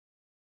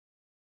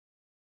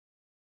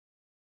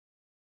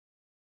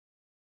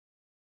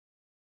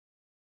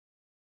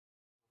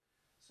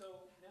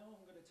So now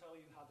I'm going to tell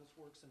you how this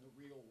works in the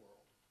real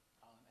world.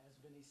 As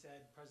Vinny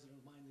said,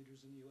 president of Mind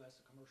Leaders in the US,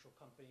 a commercial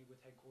company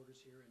with headquarters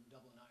here in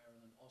Dublin,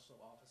 Ireland, also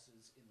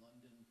offices in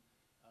London,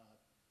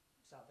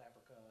 South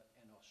Africa,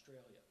 and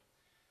Australia.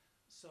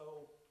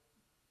 So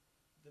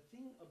the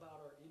thing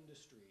about our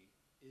industry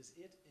is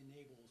it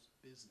enables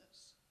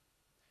business.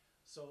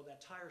 So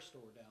that tire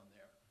store down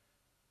there,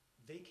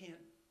 they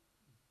can't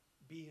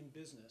be in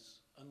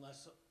business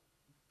unless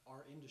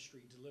our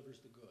industry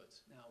delivers the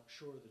goods. Now,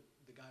 sure,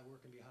 the guy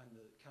working behind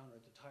the counter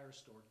at the tire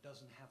store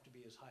doesn't have to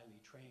be as highly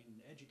trained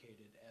and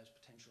educated as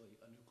potentially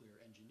a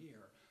nuclear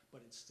engineer,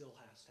 but it still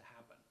has to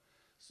happen.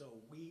 So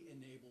we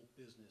enable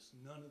business.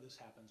 None of this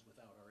happens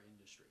without our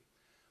industry.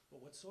 But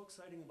what's so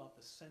exciting about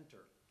the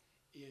center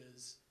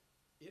is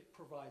it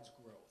provides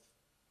growth.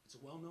 It's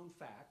a well-known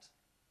fact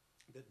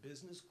that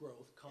business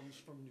growth comes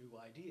from new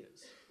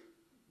ideas,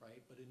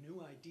 right? But a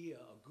new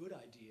idea, a good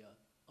idea,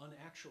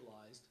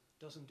 unactualized,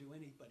 doesn't do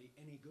anybody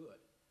any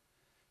good.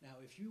 Now,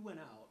 if you went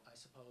out, I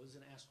suppose,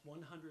 and asked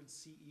 100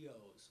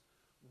 CEOs,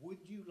 would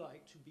you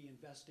like to be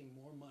investing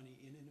more money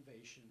in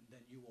innovation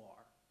than you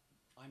are?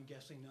 I'm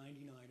guessing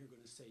 99 are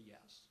going to say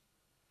yes.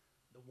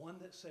 The one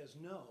that says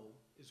no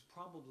is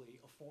probably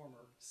a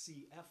former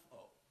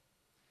CFO.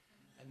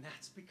 And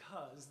that's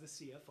because the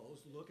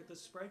CFOs look at the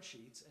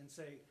spreadsheets and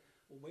say,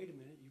 well, wait a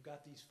minute, you've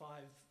got these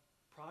 5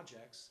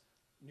 projects,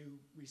 new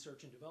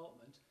research and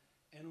development,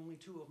 and only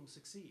 2 of them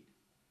succeed.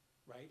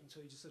 Right? And so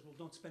he just says, well,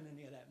 don't spend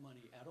any of that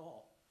money at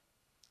all.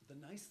 The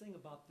nice thing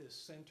about this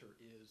center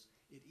is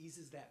it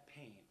eases that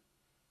pain.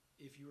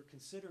 If you are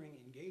considering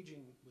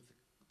engaging with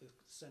the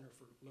Center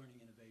for Learning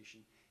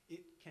Innovation,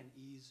 it can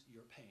ease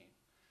your pain.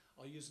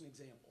 I'll use an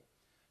example.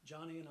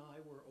 Johnny and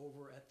I were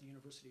over at the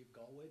University of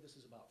Galway. This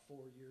is about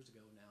 4 years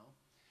ago now.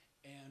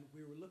 And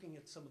we were looking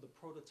at some of the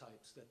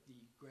prototypes that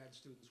the grad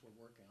students were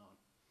working on.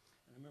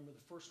 And I remember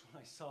the first one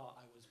I saw,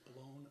 I was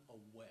blown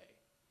away.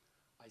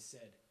 I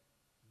said,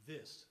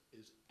 this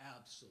is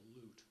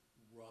absolute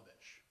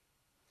rubbish.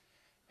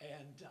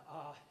 And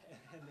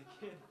the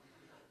kid,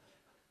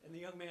 and the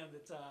young man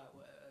that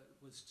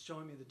was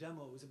showing me the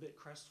demo was a bit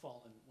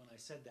crestfallen when I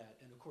said that.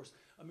 And of course,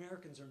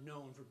 Americans are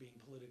known for being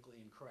politically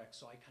incorrect,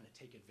 so I kind of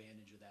take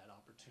advantage of that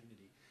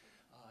opportunity.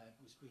 It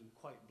was being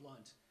quite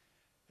blunt.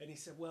 And he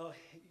said, well,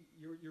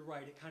 you're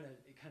right, it kind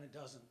of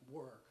doesn't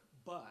work.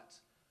 But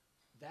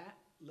that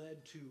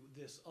led to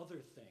this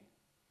other thing.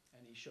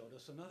 And he showed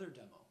us another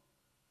demo.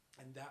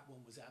 And that one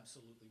was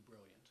absolutely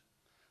brilliant.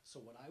 So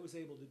what I was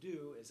able to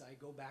do is I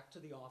go back to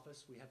the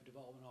office. We have a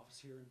development office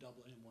here in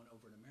Dublin and one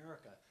over in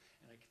America.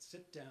 And I could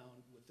sit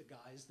down with the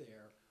guys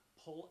there,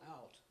 pull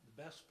out the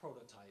best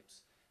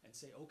prototypes and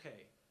say,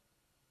 okay,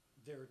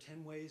 there are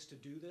 10 ways to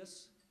do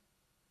this.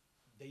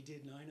 They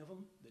did 9 of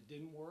them that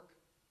didn't work,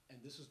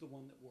 and this is the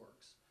one that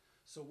works.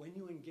 So when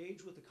you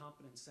engage with the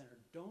Competence Center,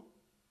 don't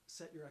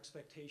set your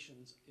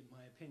expectations, in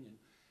my opinion,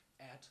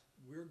 at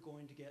we're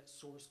going to get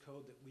source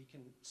code that we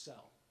can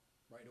sell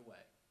right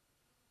away.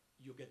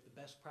 You'll get the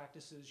best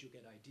practices, you'll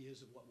get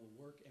ideas of what will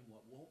work and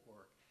what won't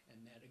work,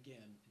 and that,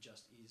 again,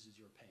 just eases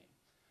your pain.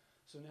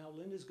 So now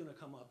Linda's going to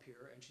come up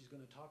here, and she's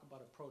going to talk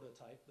about a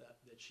prototype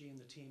that she and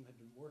the team have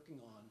been working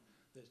on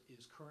that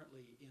is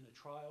currently in a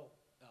trial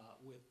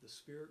with the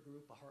Spirit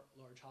Group,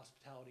 large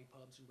hospitality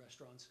pubs and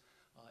restaurants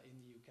in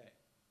the UK.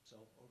 So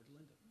over to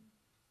Linda.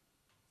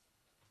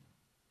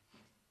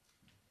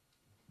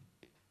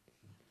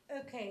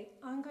 Okay,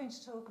 I'm going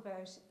to talk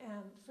about,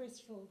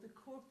 first of all, the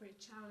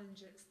corporate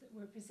challenges that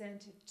were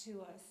presented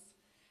to us.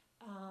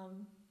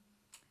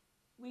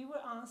 We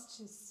were asked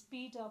to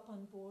speed up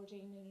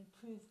onboarding and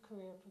improve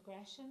career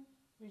progression,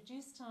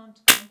 reduce time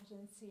to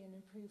competency and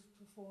improve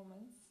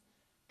performance,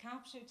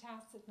 capture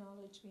tacit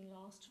knowledge being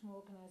lost from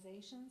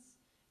organisations,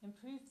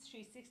 improve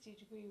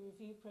 360-degree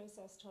review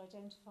process to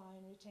identify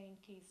and retain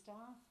key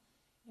staff,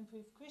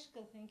 improve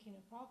critical thinking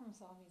and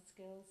problem-solving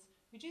skills,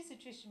 reduce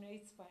attrition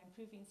rates by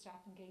improving staff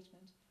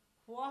engagement.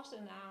 What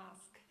an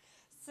ask.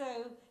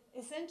 So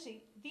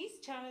essentially, these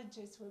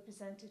challenges were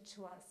presented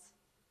to us.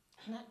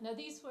 Now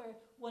these were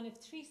one of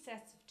 3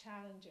 sets of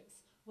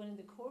challenges, one in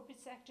the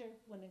corporate sector,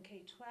 one in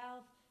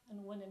K-12,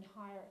 and one in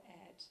higher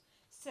ed.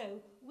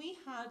 So we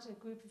had a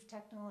group of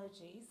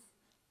technologies,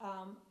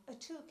 a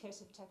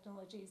toolkit of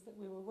technologies that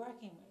we were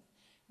working with.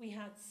 We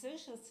had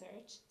social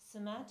search,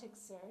 semantic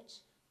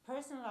search,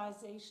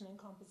 personalization and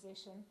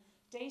composition,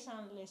 data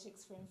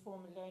analytics for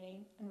informal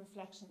learning, and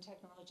reflection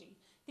technology.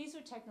 These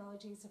were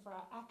technologies of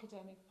our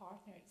academic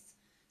partners.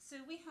 So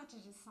we had to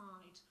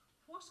decide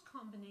what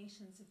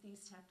combinations of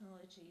these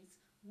technologies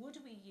would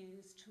we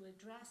use to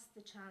address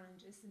the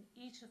challenges in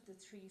each of the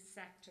 3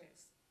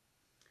 sectors.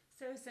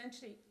 So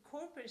essentially,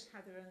 corporate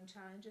had their own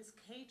challenges,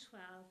 K-12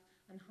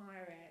 and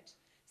higher ed.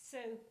 So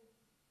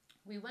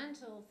we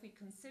went off, we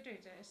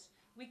considered it,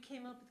 we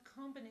came up with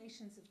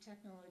combinations of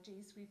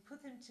technologies, we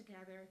put them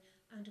together,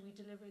 and we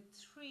delivered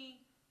 3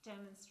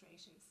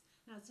 demonstrators.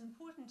 Now it's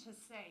important to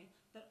say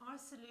that our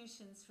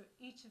solutions for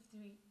each of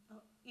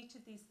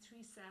these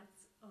 3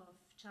 sets of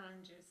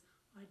challenges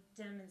are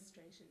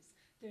demonstrators.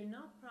 They're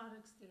not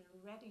products that are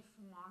ready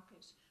for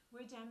market.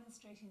 We're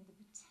demonstrating the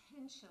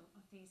potential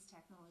of these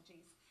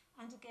technologies.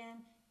 And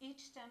again,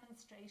 each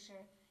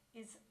demonstrator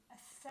is a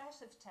set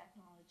of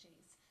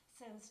technologies.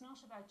 So it's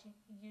not about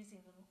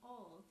using them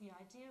all. The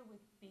idea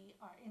would be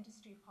our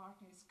industry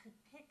partners could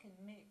pick and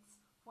mix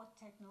what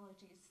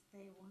technologies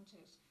they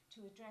wanted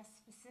to address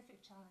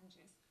specific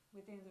challenges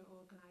within their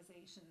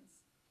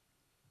organisations.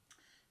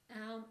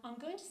 I'm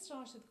going to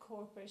start with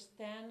corporate,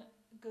 then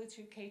go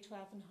through K-12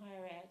 and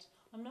higher ed.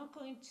 I'm not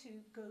going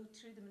to go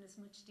through them in as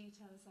much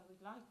detail as I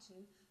would like to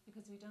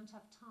because we don't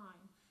have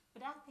time.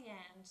 But at the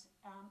end,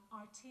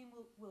 our team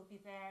will be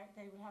there.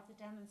 They will have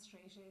the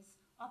demonstrators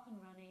up and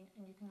running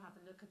and you can have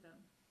a look at them.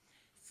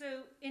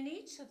 So in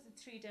each of the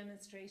 3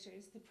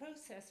 demonstrators, the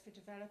process for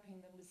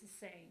developing them was the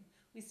same.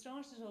 We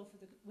started off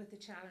with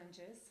the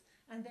challenges,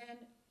 and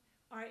then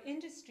our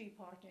industry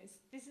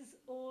partners, this is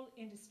all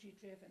industry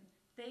driven,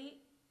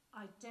 they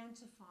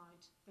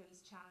identified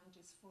those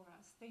challenges for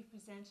us. They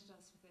presented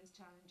us with those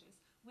challenges.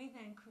 We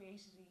then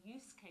created a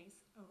use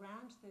case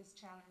around those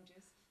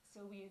challenges.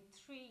 So we had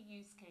 3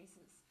 use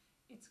cases.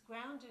 It's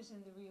grounded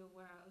in the real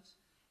world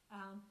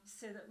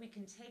so that we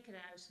can take it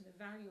out and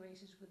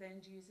evaluate it with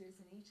end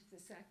users in each of the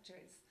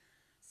sectors.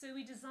 So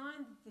we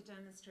designed the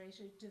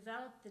demonstrator,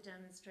 developed the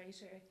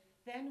demonstrator,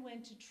 then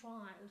went to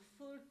trial,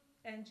 full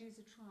end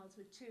user trials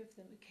with 2 of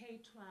them,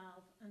 K-12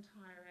 and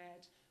higher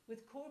ed.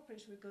 With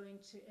corporate, we're going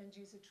to end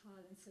user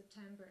trial in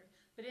September.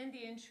 But in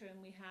the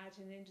interim, we had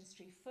an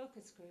industry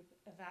focus group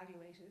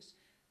evaluate it.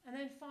 And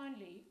then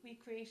finally, we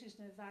created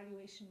an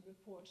evaluation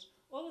report.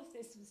 All of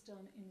this was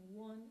done in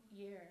 1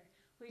 year,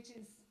 which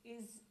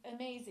is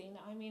amazing.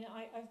 I mean,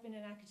 I've been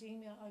in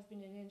academia, I've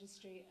been in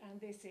industry,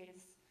 and this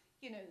is,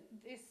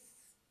 this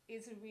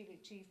is a real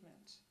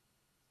achievement.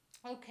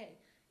 Okay,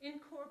 in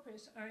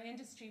corporate, our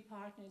industry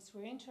partners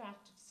were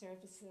Interactive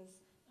Services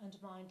and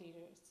Mind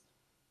Leaders.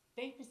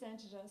 They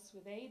presented us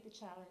with A, the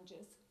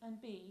challenges, and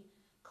B,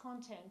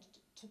 content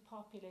to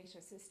populate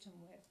our system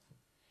with.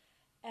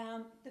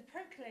 The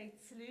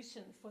PERCOLATE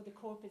solution for the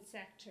corporate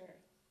sector.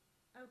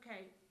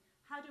 Okay,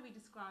 how do we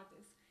describe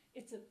this?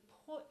 It's a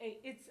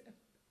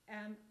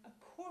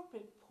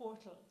corporate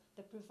portal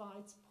that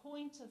provides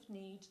point of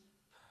need,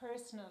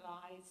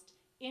 personalised,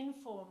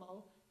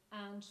 informal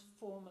and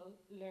formal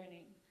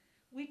learning.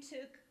 We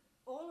took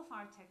all of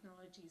our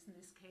technologies in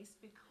this case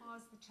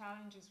because the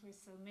challenges were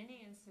so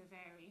many and so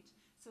varied,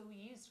 so we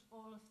used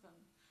all of them.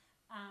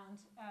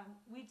 And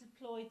we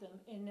deployed them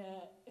in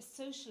a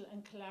social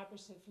and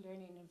collaborative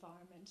learning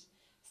environment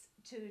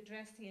to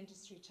address the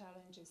industry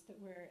challenges that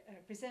were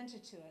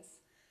presented to us.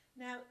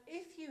 Now,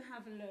 if you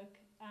have a look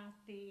at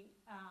the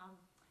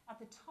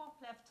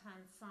top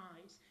left-hand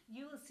side,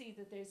 you will see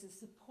that there's a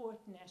support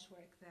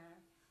network there.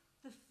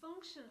 The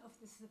function of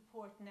the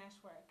support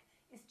network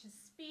is to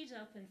speed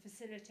up and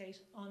facilitate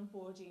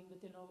onboarding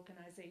within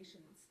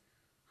organisations.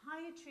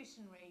 High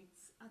attrition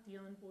rates at the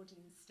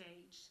onboarding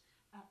stage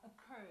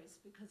occurs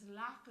because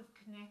lack of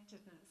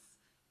connectedness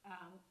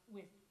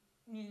with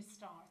new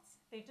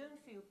starts. They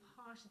don't feel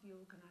part of the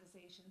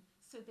organisation,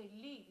 so they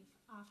leave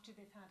after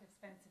they've had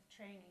expensive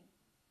training.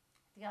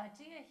 The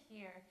idea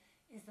here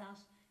is that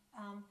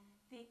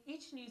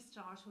each new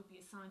start will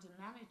be assigned a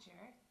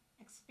manager,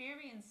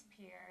 experienced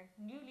peer,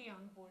 newly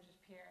onboarded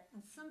peer,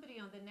 and somebody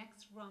on the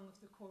next rung of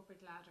the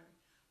corporate ladder.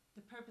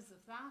 The purpose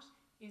of that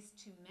is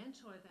to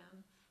mentor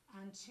them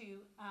and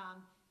to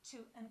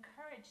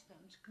encourage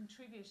them to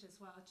contribute as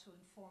well to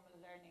informal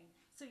learning.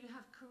 So you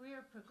have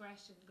career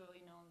progression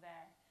going on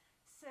there.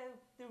 So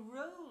the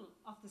role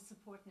of the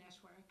support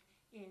network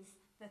is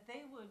that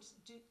they would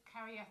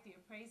carry out the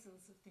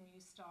appraisals of the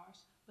new start,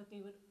 but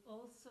they would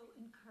also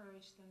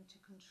encourage them to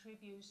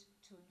contribute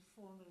to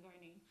informal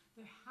learning.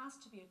 There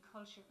has to be a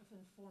culture of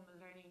informal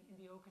learning in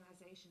the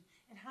organisation.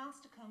 It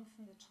has to come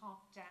from the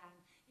top down.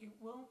 It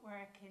won't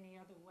work any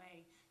other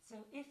way.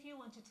 So if you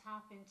want to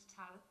tap into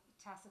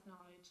tacit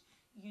knowledge,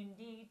 you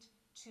need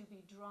to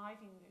be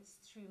driving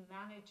this through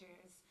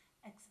managers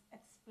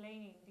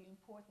explaining the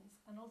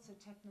importance and also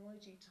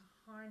technology to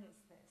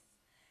harness this.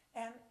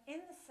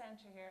 In the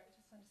centre here, I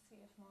just want to see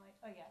if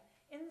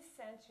in the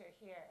centre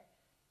here,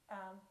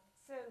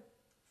 so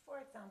for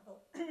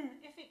example,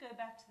 if we go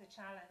back to the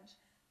challenge,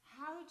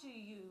 how do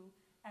you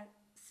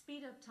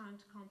speed up time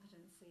to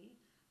competency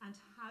and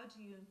how do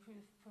you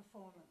improve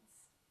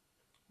performance?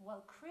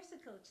 Well,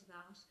 critical to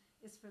that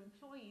is for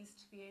employees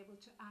to be able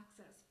to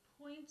access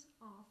point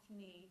of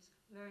need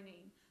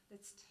learning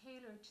that's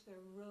tailored to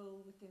their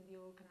role within the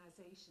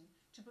organisation,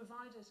 to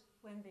provide it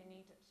when they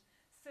need it.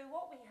 So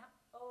what we have,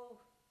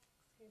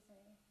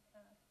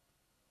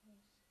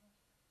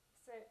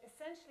 so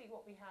essentially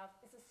what we have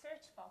is a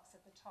search box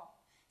at the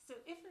top.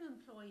 So if an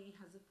employee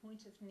has a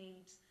point of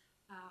need,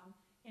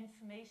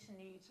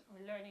 information need or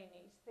learning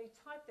need, they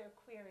type their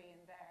query in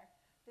there.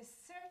 The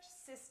search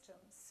system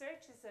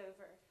searches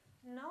over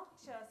not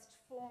just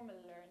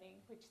formal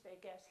learning, which they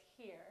get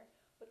here,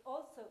 but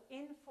also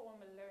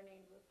informal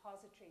learning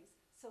repositories.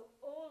 So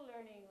all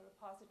learning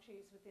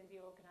repositories within the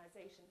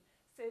organisation.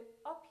 So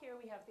up here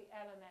we have the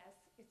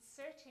LMS. It's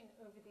searching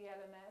over the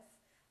LMS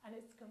and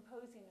it's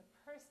composing a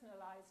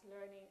personalised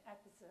learning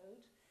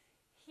episode.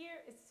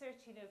 Here it's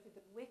searching over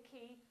the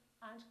wiki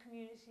and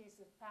communities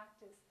of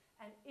practice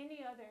and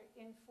any other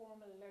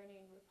informal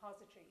learning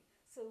repository.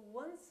 So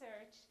one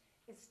search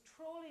is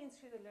trawling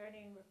through the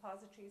learning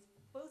repositories,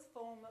 both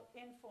formal,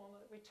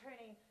 informal,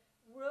 returning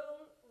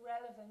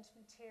role-relevant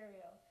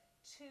material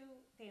to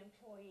the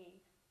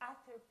employee at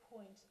their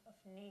point of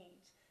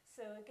need.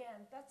 So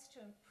again, that's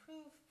to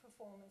improve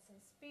performance and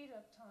speed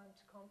up time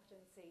to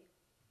competency.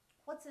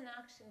 What's in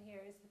action here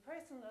is the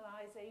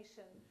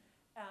personalisation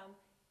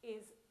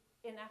is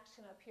in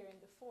action up here in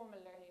the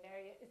formal learning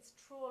area. It's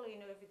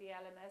trawling over the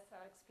LMS.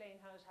 I'll explain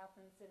how it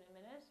happens in a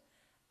minute.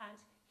 And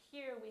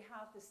here we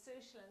have the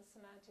social and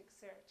semantic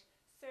search,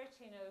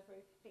 searching over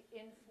the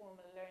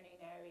informal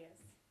learning areas.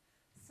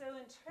 So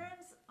in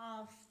terms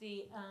of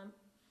the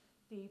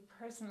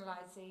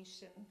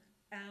personalisation,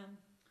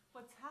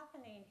 what's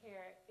happening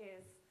here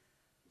is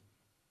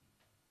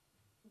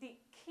the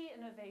key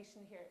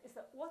innovation here is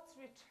that what's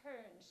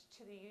returned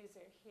to the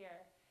user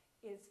here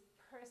is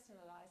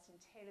personalised and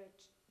tailored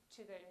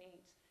to their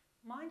needs.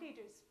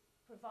 MindLeaders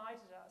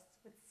provided us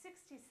with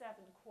 67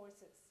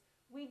 courses.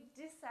 We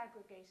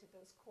disaggregated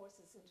those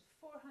courses into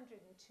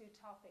 402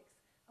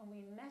 topics, and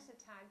we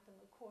meta-tagged them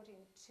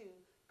according to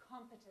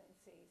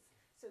competencies.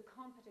 So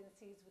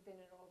competencies within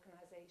an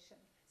organisation.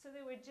 So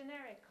they were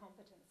generic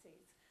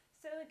competencies.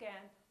 So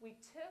again, we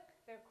took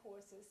their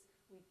courses,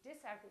 we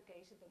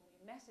disaggregated them, we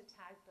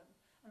meta-tagged them.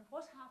 And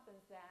what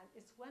happens then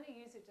is when a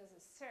user does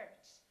a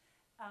search,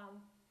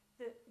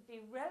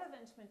 the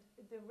relevant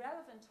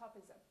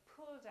topics are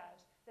pulled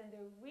out, then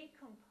they're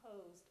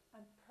recomposed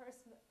and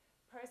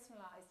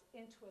personalised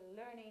into a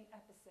learning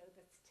episode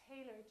that's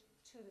tailored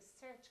to the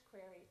search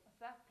query of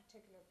that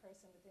particular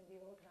person within the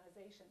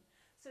organisation.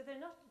 So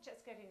they're not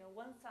just getting a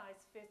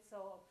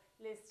one-size-fits-all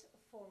list of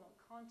formal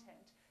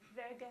content,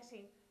 they're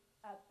getting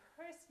a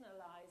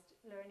personalised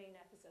learning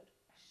episode,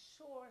 a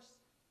short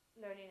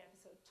learning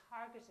episode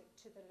targeted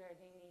to the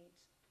learning need.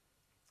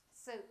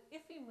 So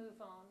if we move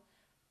on,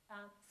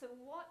 so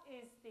what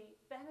is the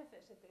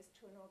benefit of this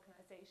to an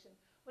organisation?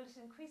 Well, it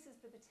increases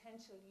the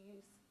potential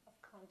use of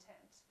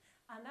content,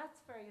 and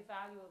that's very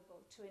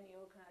valuable to any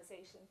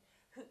organisation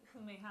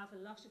who may have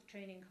a lot of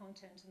training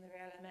content in their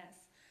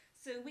LMS.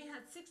 So we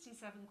had 67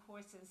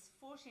 courses,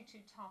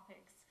 42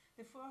 topics.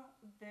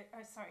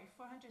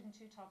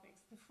 402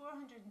 topics. The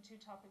 402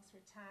 topics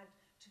were tagged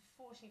to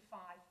 45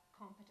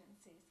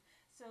 competencies.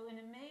 So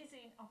an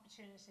amazing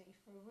opportunity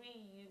for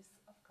reuse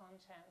of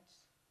content.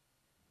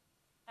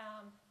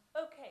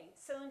 Okay,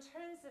 so in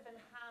terms of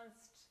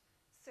enhanced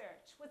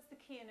search, what's the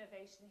key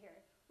innovation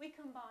here? We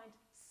combined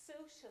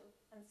social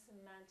and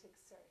semantic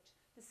search.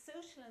 The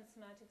social and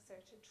semantic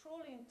search are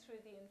trawling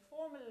through the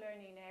informal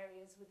learning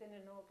areas within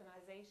an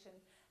organisation,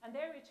 and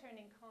they're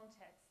returning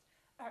content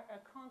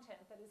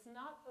that is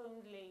not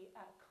only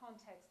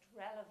context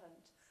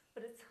relevant,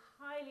 but it's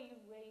highly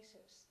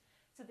rated.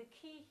 So the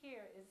key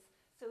here is,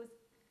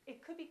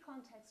 it could be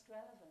context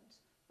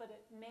relevant, but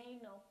it may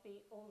not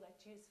be all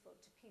that useful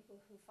to people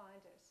who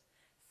find it.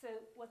 So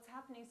what's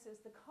happening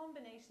is the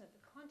combination of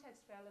the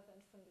context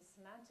relevant from the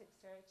semantic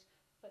search,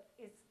 but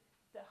it's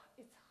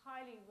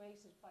highly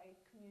rated by a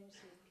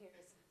community of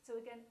peers. So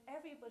again,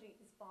 everybody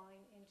is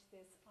buying into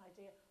this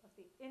idea of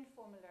the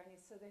informal learning.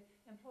 So the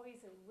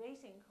employees are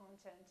rating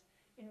content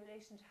in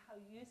relation to how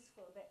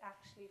useful they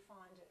actually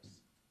find it.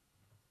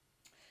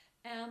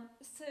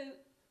 So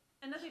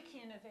another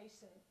key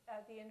innovation,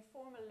 the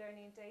informal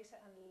learning data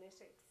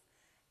analytics.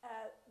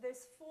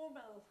 There's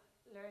formal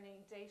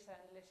learning data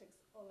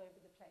analytics all over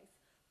the place,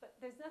 but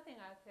there's nothing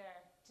out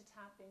there to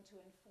tap into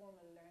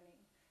informal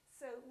learning.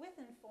 So with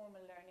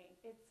informal learning,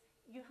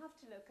 you have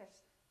to look at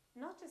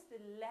not just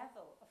the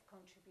level of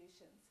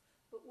contributions,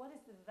 but what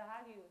is the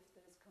value of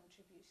those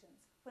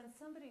contributions? When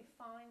somebody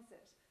finds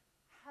it,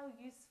 how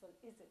useful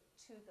is it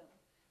to them?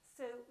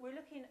 So we're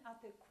looking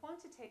at the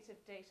quantitative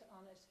data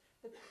on it,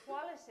 the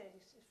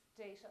qualitative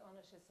data on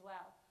it as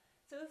well.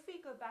 So if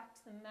we go back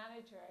to the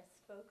manager I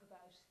spoke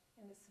about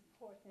in the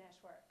support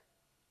network,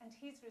 and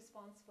he's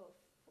responsible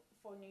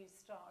for new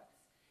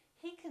starts,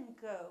 he can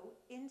go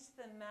into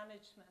the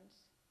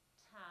management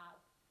tab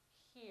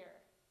here.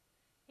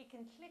 He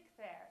can click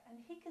there and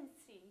he can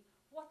see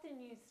what the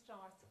new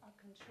starts are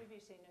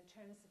contributing in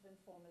terms of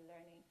informal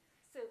learning.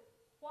 So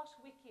what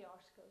wiki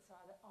articles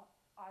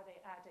are they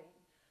adding?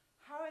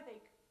 How are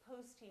they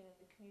posting in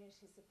the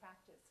communities of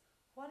practice?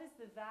 What is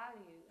the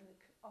value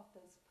of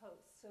those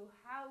posts? So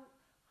how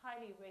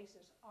highly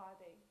rated are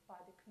they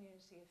by the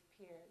community of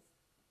peers?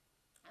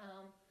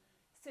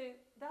 So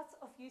that's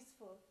of use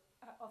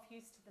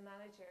to the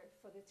manager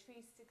for the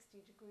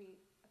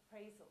 360-degree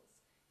appraisals.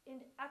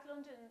 In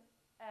London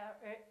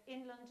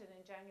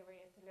in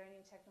January at the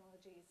Learning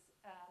Technologies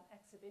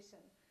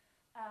exhibition,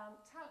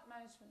 talent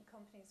management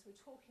companies were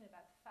talking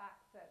about the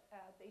fact that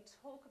they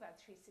talk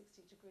about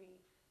 360-degree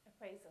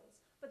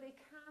appraisals, but they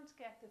can't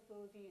get the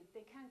full view.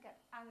 They can't get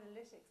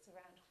analytics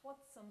around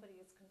what somebody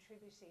is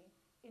contributing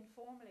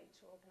informally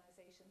to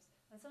organisations,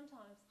 and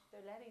sometimes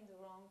they're letting the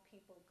wrong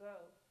people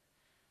go.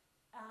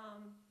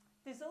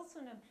 There's also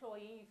an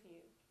employee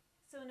view.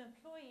 So an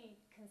employee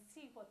can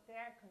see what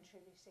they're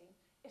contributing.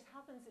 It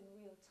happens in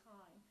real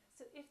time.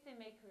 So if they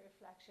make a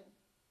reflection,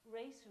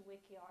 rate a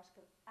wiki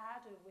article,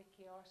 add a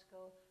wiki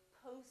article,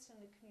 post in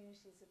the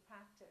communities of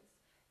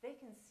practice, they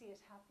can see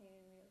it happening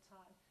in real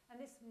time. And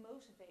this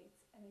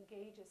motivates and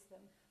engages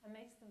them and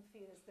makes them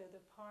feel as though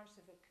they're part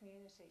of a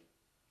community.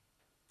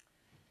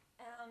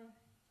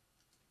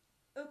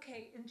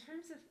 Okay, in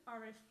terms of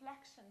our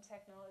reflection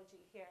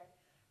technology here,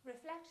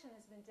 reflection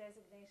has been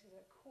designated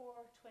a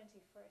core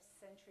 21st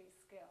century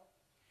skill.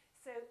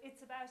 So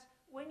it's about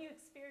when you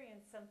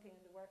experience something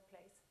in the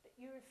workplace, that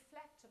you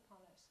reflect upon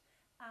it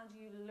and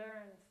you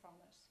learn from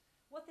it.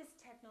 What this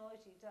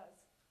technology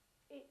does,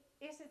 it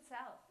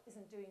itself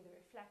isn't doing the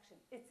reflection,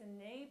 it's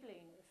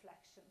enabling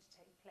reflection to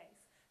take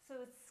place. So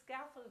it's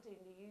scaffolding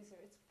the user,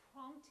 it's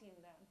prompting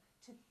them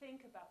to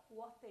think about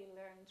what they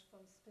learned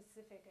from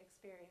specific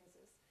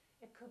experiences.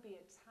 It could be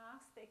a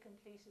task they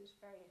completed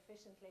very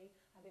efficiently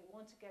and they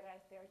want to get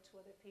out there to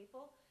other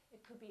people.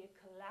 It could be a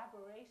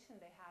collaboration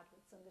they had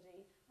with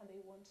somebody and they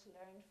want to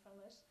learn from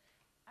it.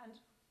 And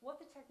what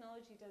the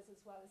technology does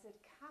as well is it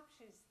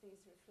captures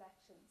these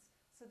reflections.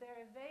 So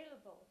they're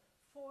available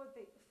for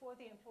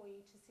the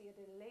employee to see at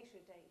a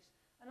later date,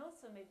 and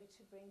also maybe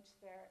to bring to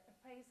their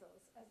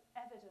appraisals as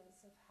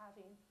evidence of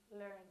having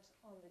learned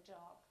on the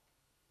job.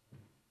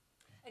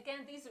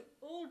 Again, these are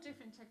all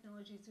different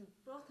technologies. We've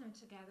brought them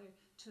together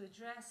to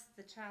address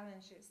the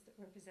challenges that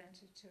were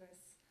presented to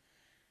us.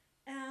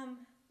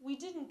 We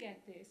didn't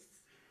get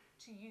this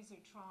to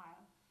user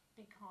trial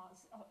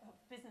because of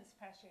business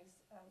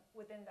pressures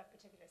within that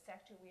particular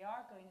sector. We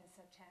are going in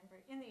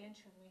September. In the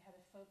interim, we had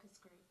a focus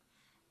group.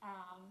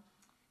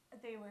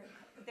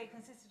 They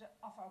consisted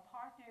of our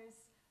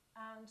partners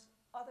and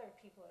other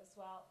people as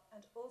well,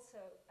 and also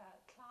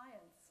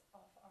clients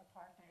of our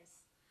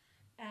partners.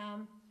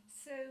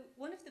 So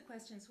one of the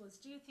questions was,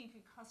 do you think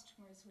your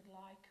customers would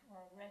like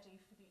or are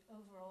ready for the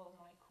overall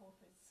My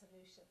Corporate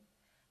solution?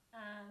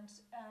 And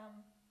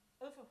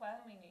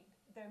overwhelmingly,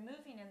 they're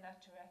moving in that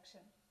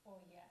direction,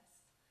 or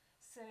yes.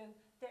 So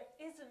there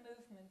is a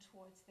movement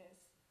towards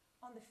this.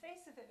 On the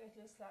face of it, it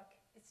looks like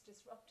it's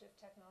disruptive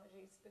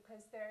technologies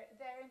because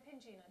they're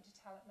impinging onto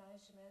talent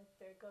management,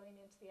 they're going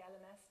into the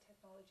LMS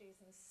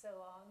technologies and so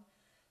on.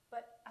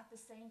 But at the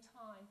same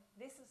time,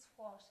 this is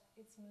what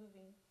it's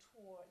moving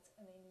towards,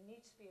 and they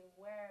need to be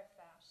aware of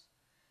that.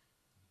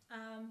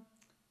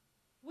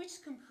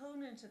 Which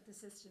component of the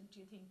system do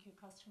you think your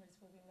customers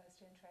will be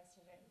most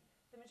interested in?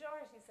 The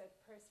majority said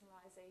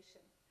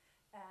personalization,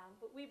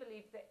 but we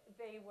believe that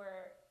they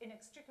were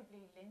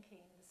inextricably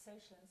linking the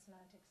social and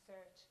semantic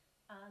search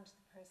and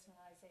the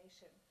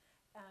personalization.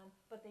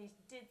 But they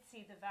did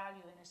see the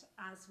value in it,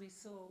 as we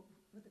saw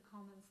with the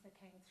comments that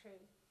came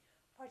through.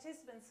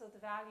 Participants saw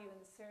the value in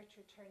the search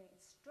returning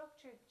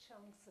structured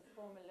chunks of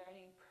formal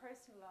learning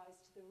personalised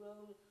to the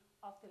role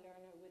of the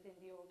learner within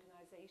the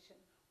organisation,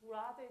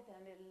 rather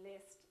than a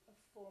list of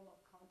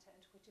formal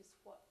content, which is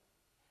what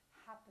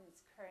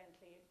happens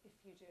currently if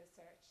you do a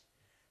search.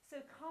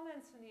 So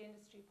comments from the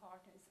industry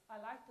partners: I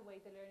like the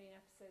way the learning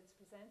episodes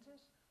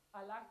presented,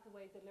 I like the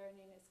way the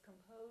learning is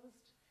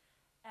composed.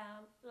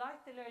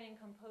 Like the learning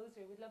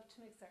composer, we'd love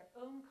to mix our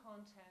own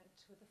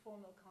content with the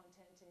formal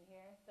content in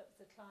here. That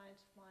was a client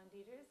of Mind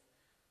Leaders.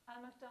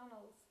 And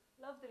McDonald's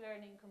loved the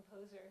learning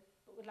composer,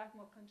 but would like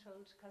more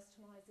control to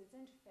customise its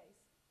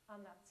interface.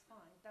 And that's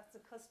fine. That's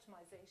a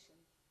customization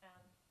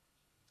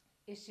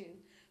issue.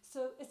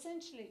 So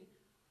essentially,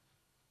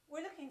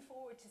 we're looking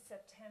forward to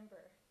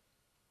September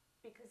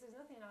because there's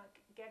nothing like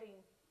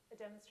getting a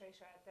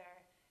demonstrator out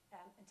there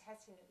and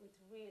testing it with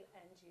real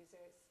end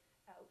users.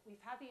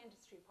 We've had the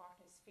industry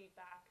partners'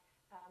 feedback.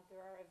 There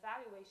are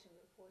evaluation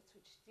reports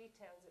which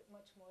details it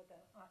much more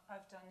than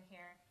I've done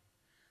here.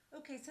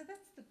 Okay, so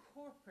that's the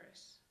corporate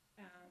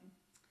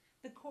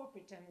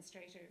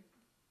demonstrator.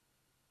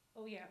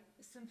 Oh yeah,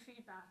 some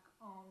feedback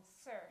on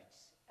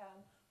search.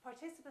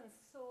 Participants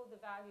saw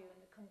the value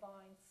in the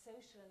combined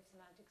social and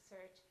semantic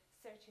search,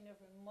 searching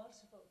over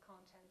multiple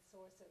content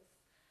sources.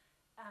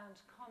 And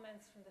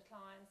comments from the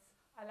clients: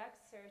 I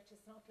like search,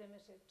 it's not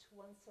limited to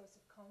one source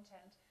of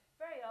content.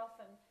 Very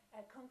often,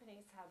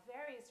 companies have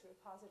various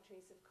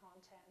repositories of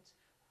content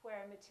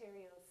where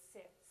material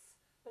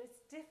sits, but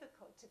it's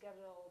difficult to get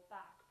it all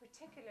back,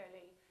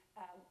 particularly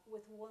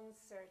with one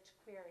search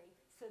query.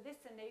 So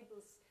this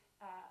enables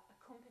a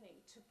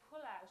company to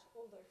pull out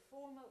all their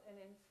formal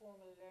and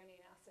informal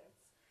learning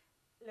assets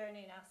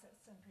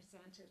and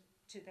present it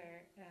to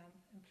their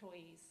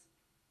employees.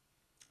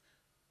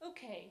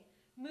 Okay,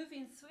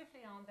 moving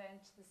swiftly on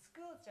then to the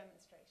schools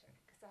demonstrator,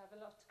 because I have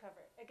a lot to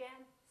cover.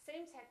 Again,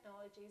 same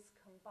technologies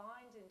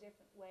combined in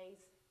different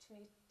ways to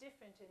meet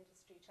different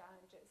industry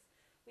challenges.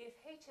 We have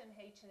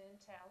HMH and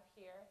Intel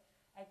here.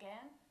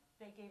 Again,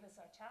 they gave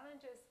us our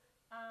challenges,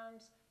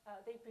 and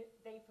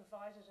they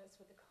provided us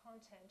with the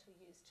content we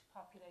used to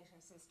populate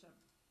our system.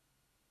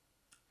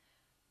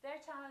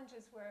 Their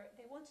challenges were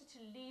they wanted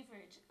to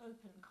leverage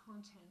open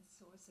content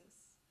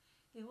sources.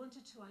 They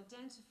wanted to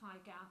identify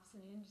gaps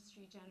in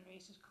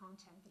industry-generated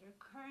content that are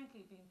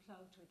currently being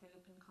plugged with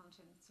open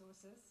content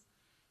sources.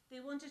 They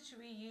wanted to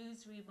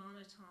reuse,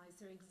 remonetize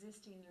their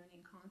existing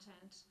learning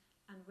content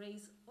and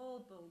raise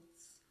all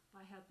boats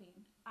by helping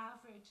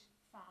average,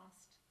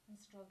 fast and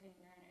struggling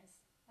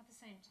learners at the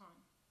same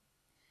time.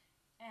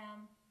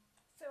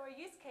 So our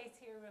use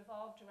case here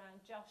revolved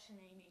around Josh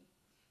and Amy.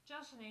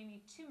 Josh and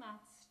Amy, two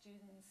maths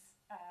students,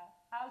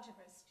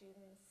 algebra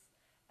students.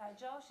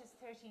 Josh is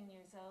 13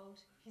 years old,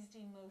 he's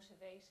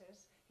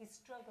demotivated, he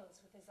struggles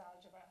with his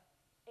algebra.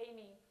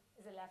 Amy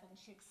is 11,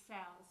 she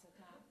excels at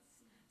maths.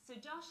 So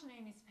Josh and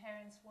Amy's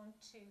parents want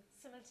to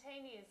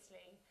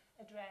simultaneously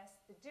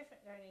address the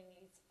different learning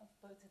needs of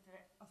both of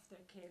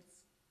their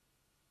kids.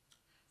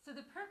 So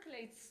the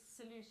PERCOLATE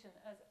solution,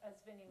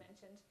 as Vinny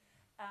mentioned,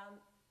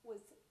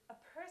 was a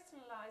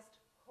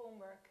personalised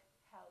homework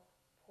help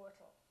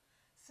portal.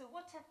 So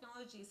what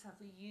technologies have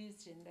we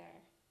used in there?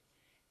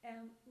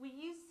 We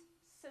use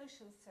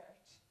social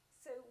search.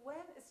 So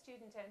when a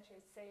student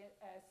enters, say,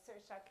 a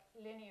search like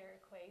linear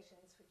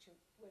equations, which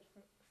would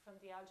from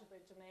the algebra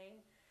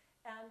domain,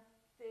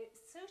 the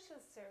social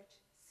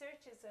search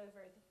searches over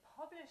the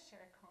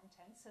publisher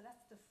content, so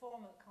that's the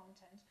formal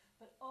content,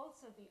 but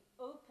also the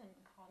open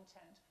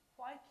content,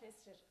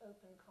 whitelisted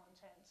open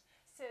content.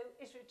 So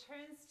it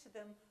returns to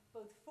them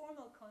both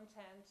formal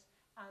content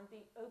and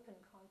the open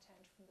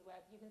content from the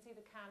web. You can see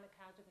the Khan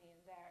Academy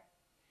in there.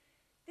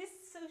 This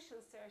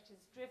social search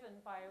is driven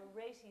by a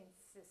rating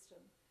system.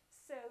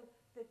 So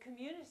the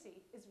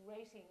community is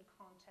rating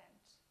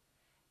content.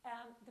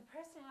 The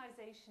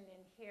personalization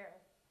in here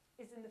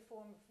is in the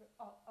form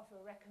of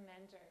a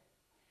recommender.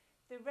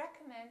 The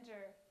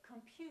recommender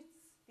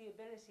computes the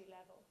ability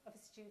level of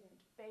a student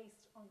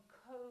based on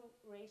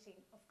co-rating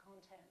of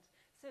content.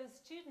 So a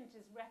student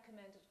is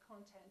recommended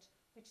content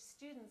which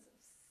students of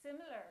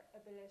similar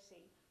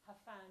ability have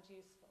found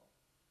useful.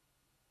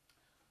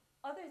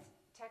 Other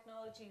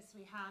technologies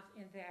we have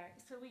in there,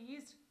 so we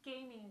use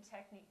gaming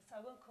techniques.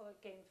 I won't call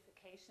it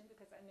gamification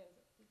because I know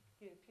that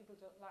people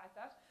don't like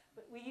that,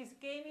 but we use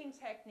gaming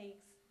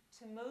techniques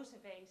to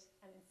motivate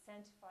and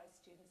incentivize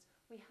students.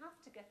 We have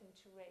to get them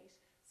to rate.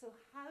 So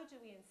how do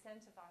we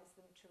incentivize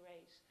them to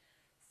rate?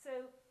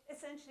 So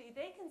essentially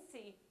they can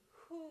see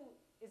who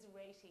is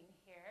rating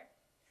here,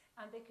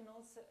 and they can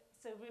also,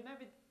 so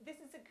remember this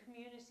is a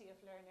community of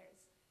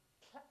learners,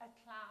 a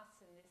class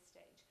in this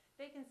stage.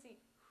 They can see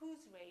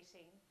who's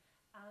rating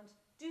and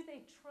do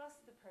they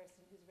trust the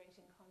person who's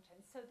rating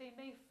content. So they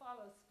may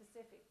follow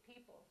specific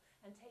people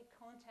and take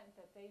content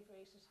that they've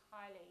rated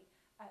highly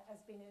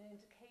as being an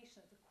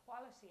indication of the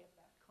quality of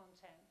that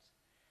content.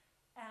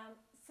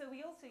 So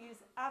we also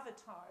use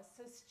avatars,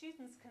 so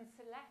students can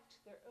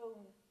select their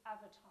own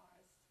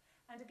avatars.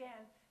 And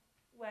again,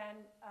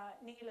 when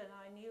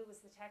Neil was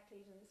the tech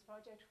lead in this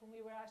project, when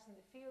we were out in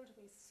the field,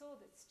 we saw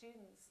that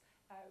students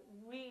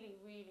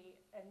really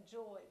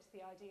enjoyed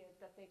the idea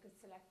that they could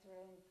select their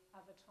own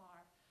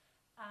avatar.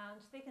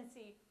 And they can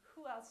see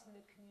who else in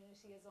the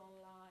community is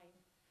online.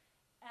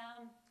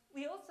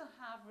 We also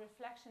have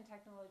reflection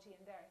technology in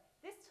there.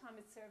 This time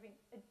it's serving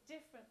a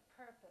different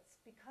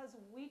purpose because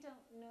we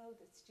don't know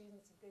that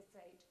students of this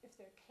age, if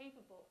they're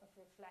capable of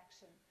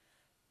reflection.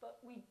 But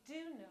we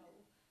do know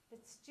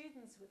that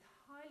students with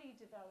highly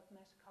developed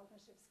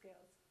metacognitive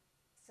skills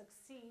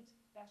succeed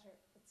better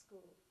at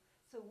school.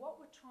 So what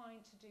we're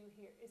trying to do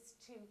here is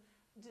to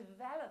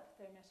develop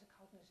their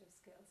metacognitive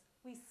skills.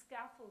 We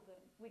scaffold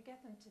them, we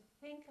get them to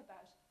think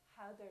about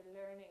how they're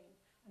learning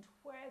and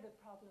where the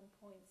problem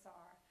points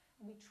are.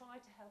 And we try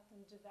to help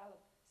them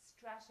develop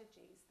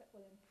strategies that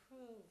will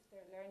improve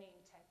their learning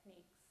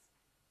techniques.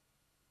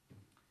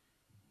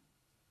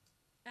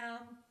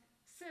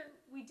 So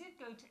we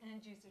did go to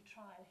end user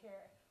trial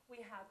here.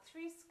 We had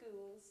 3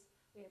 schools,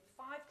 we had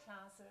 5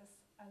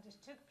 classes, and it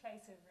took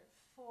place over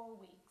 4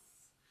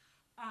 weeks.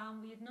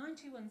 We had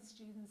 91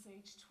 students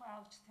aged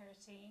 12 to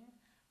 13.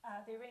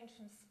 They ranged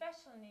from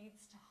special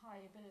needs to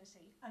high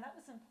ability, and that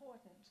was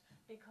important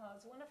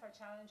because one of our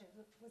challenges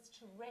was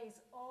to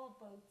raise all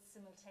boats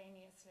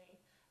simultaneously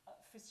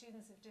for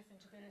students of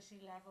different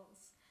ability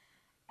levels.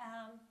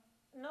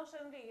 Not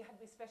only had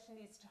we special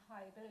needs to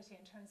high ability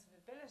in terms of the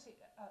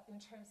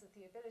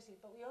ability,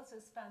 but we also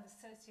spanned the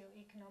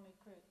socio-economic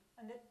group,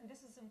 and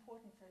this is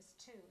important for us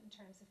too in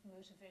terms of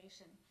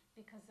motivation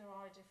because there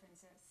are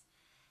differences.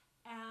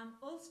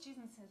 All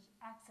students had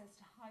access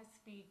to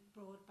high-speed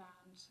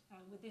broadband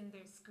within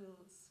their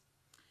schools.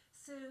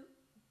 So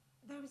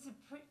there was a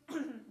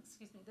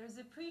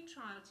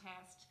pre-trial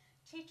test.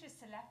 Teachers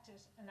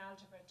selected an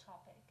algebra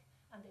topic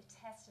and they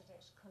tested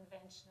it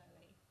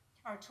conventionally,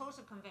 or taught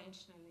it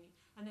conventionally,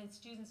 and then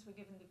students were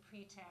given the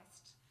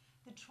pre-test.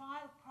 The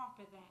trial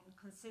proper then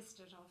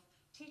consisted of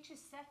teachers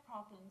set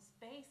problems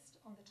based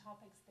on the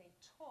topics they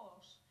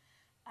taught,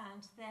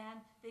 and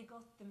then they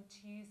got them to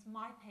use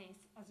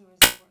MyPace as a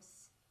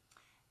resource.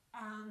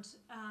 And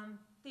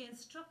they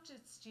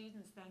instructed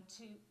students then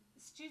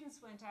students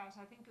went out,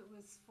 I think it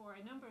was for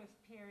a number of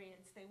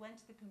periods, they went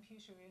to the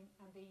computer room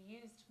and they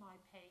used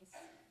MyPace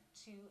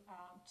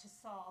to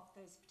solve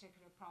those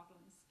particular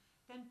problems.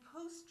 Then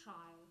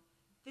post-trial,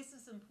 this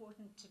is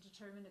important to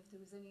determine if there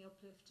was any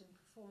uplift in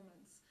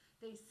performance.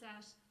 They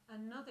set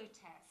another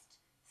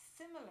test,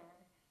 similar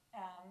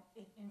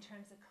in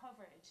terms of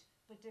coverage,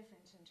 but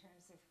different in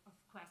terms of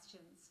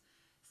questions.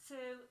 So,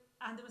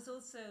 and there was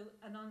also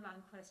an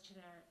online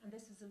questionnaire, and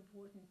this is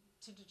important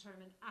to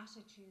determine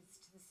attitudes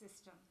to the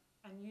system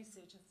and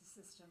usage of the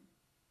system.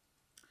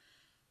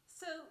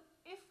 So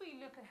if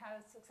we look at how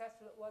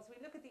successful it was, we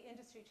look at the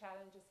industry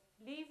challenges: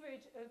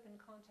 leverage open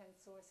content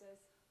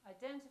sources,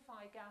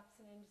 identify gaps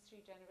in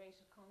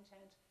industry-generated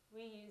content,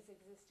 reuse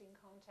existing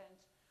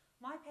content.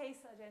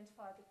 MyPace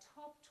identified the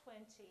top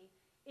 20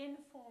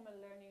 informal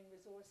learning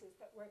resources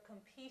that were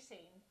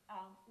competing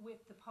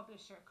with the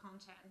publisher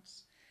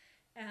content.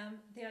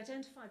 They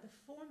identified the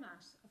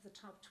format of the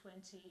top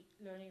 20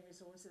 learning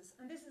resources,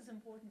 and this is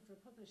important for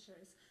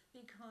publishers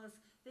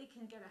because they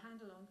can get a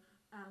handle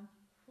on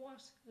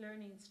what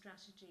learning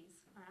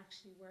strategies are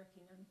actually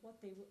working and what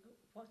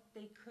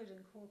they could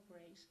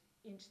incorporate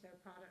into their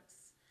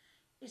products.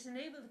 It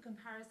enabled the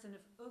comparison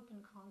of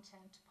open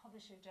content to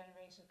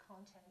publisher-generated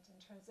content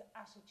in terms of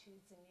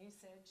attitudes and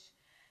usage,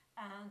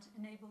 and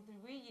enabled the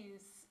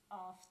reuse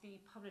of the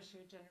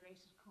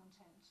publisher-generated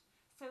content.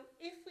 So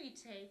if we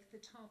take the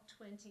top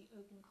 20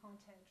 open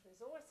content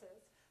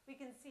resources, we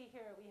can see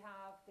here we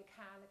have the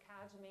Khan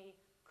Academy,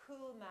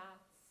 Cool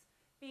Maths,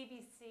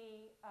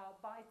 BBC,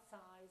 Bite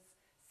Size.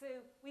 So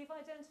we've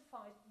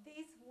identified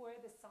these were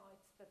the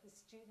sites that the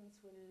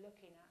students were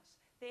looking at.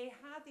 They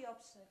had the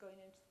option of going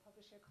into the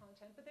publisher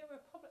content, but they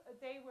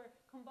were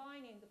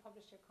combining the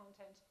publisher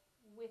content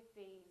with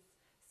these.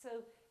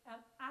 So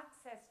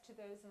access to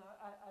those, and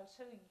I'll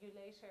show you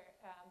later,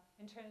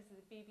 in terms of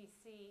the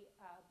BBC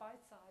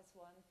bite-size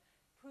one,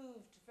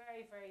 proved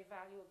very, very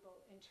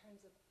valuable in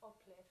terms of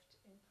uplift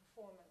in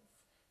performance.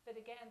 But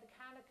again, the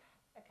Khan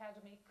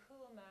Academy,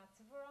 Cool Maths,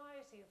 a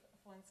variety of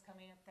ones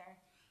coming up there.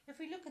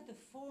 If we look at the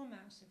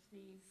format of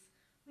these,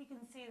 we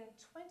can see that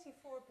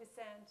 24%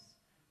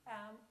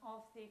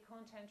 of the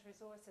content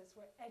resources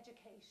were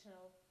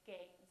educational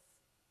games,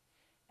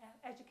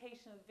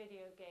 educational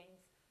video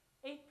games.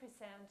 8%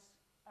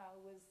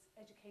 was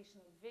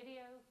educational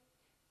video,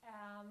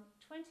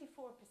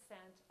 24%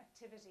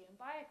 activity, and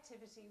by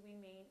activity we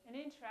mean an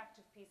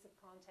interactive piece of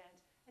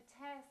content, a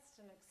test,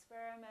 an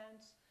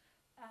experiment,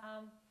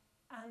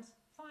 and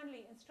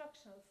finally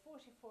instructional,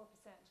 44%.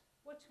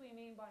 What do we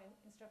mean by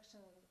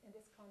instructional in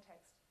this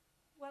context?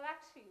 Well,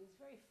 actually it was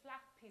very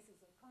flat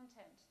pieces of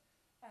content.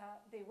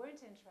 They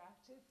weren't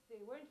interactive,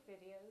 they weren't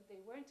video,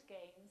 they weren't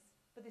games,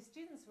 but the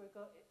students were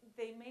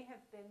they may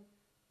have been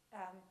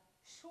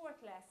short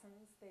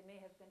lessons, they may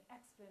have been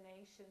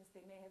explanations,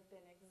 they may have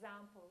been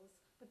examples,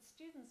 but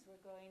students were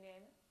going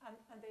in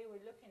and they were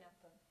looking at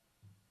them.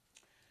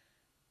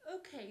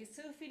 Okay,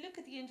 so if we look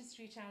at the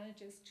industry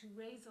challenges to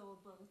raise all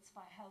boats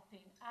by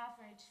helping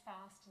average,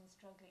 fast and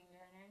struggling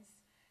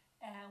learners,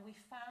 we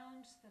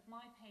found that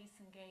MyPace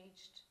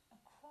engaged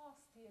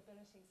across the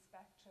ability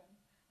spectrum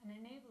and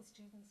enabled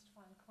students to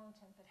find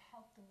content that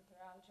helped them with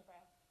their algebra.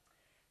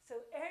 So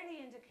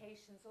early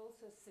indications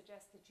also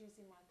suggest that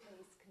using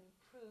MyPace can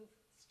improve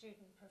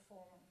student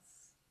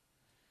performance.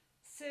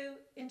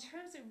 So in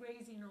terms of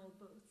raising all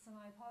boats, and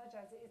I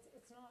apologize,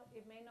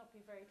 it may not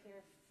be very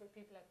clear for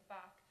people at the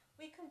back,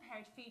 we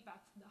compared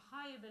feedback from the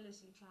high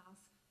ability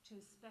class to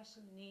a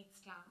special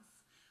needs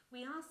class.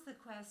 We asked the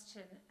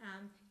question,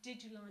 did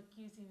you like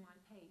using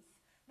MyPace?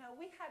 Now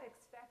we had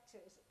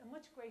expected a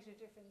much greater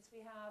difference.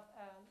 We have,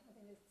 I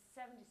think it's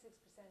 76%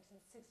 and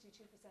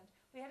 62%.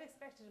 We had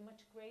expected a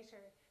much greater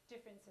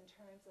difference in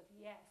terms of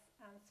yes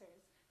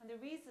answers. And the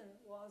reason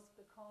was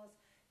because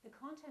the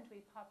content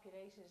we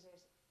populated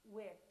it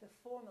with, the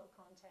formal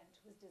content,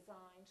 was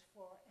designed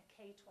for a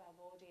K-12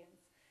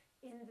 audience.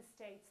 In the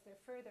States, they're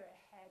further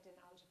ahead in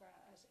algebra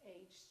at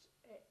age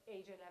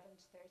 11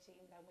 to 13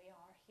 than we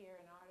are here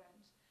in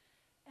Ireland.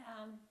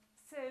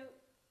 So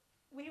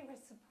we were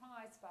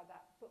surprised by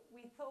that, but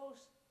we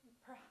thought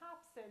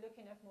perhaps they're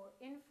looking at more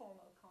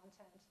informal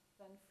content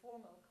than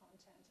formal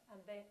content, and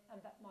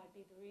that might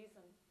be the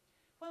reason.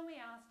 When we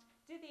asked,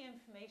 did the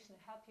information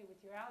help you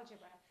with your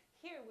algebra?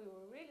 Here we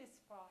were really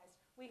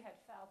surprised. We had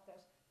felt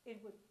that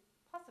it would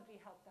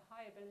possibly help the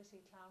high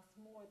ability class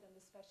more than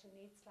the special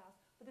needs class,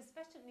 but the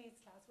special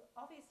needs class were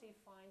obviously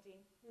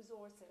finding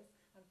resources,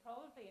 and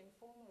probably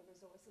informal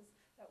resources,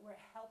 that were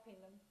helping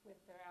them with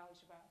their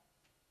algebra.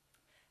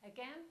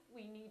 Again,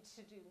 we need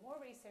to do more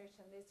research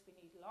on this. We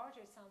need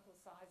larger sample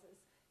sizes,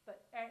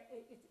 but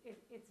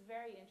it's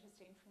very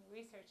interesting from a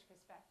research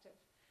perspective.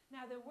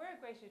 Now, there were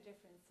greater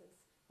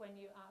differences when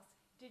you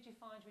asked, did you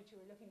find what you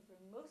were looking for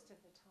most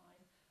of the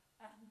time?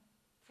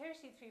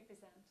 33%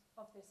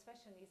 of the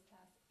special needs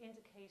class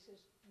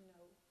indicated no.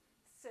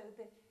 So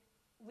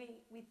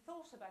we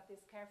thought about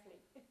this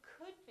carefully. It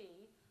could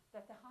be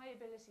that the high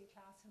ability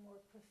class are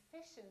more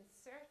proficient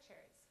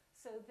searchers,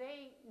 so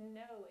they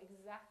know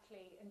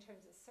exactly, in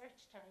terms of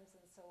search terms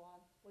and so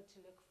on, what to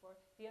look for.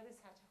 The others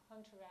had to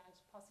hunt around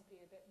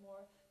possibly a bit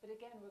more. But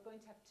again, we're going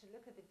to have to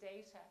look at the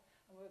data,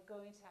 and and we're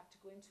going to have to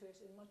go into it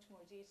in much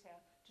more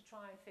detail to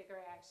try and figure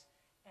out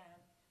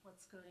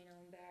what's going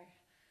on there.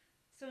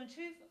 So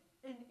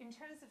in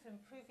terms of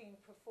improving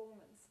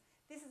performance,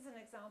 this is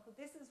an example.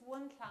 This is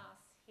one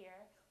class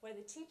here where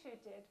the teacher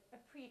did a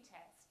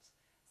pre-test.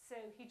 So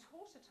he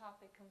taught a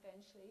topic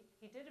conventionally,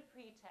 he did a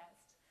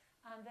pre-test,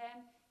 and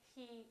then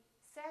he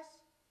set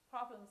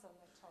problems on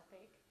the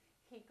topic.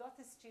 He got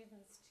the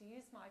students to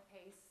use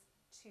MyPace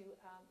to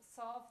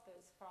solve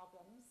those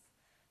problems,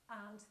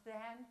 and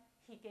then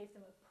he gave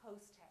them a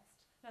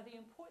post-test. Now the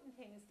important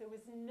thing is there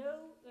was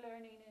no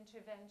learning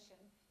intervention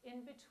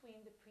in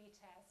between the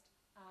pre-test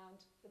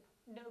and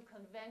no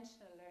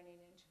conventional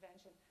learning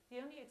intervention.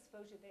 The only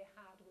exposure they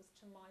had was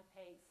to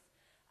MyPace.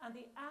 And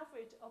the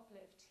average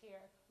uplift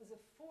here was a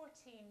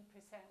 14%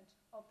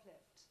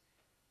 uplift.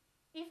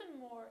 Even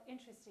more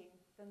interesting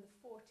than the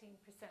 14%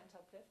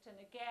 uplift, and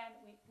again,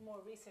 more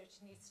research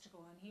needs to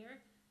go on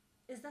here,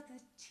 is that the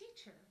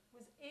teacher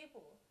was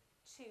able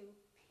to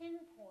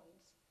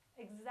pinpoint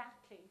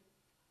exactly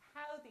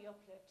how the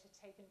uplift had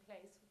taken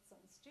place with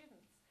some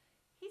students.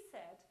 He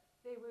said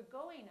they were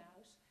going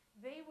out,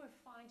 they were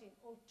finding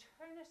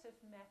alternative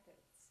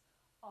methods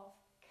of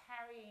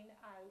carrying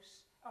out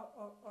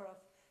or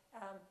of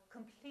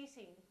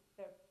completing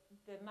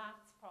the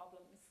maths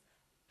problems.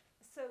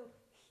 So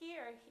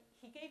here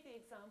he gave the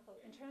example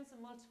in terms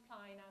of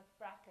multiplying out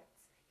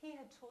brackets. He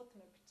had taught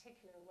them a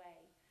particular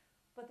way,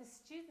 but the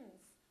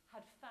students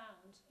had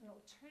found an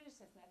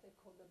alternative method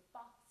called the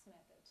box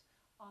method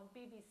on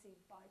BBC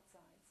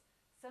Bitesize.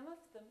 Some of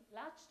them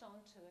latched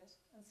onto it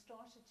and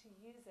started to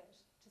use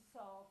it to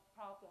solve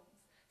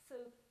problems.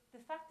 So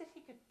the fact that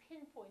he could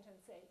pinpoint and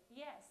say,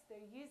 yes,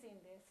 they're using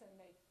this and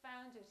they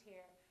found it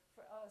here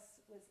for us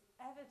was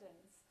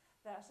evidence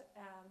that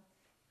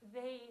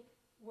they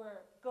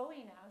were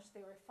going out,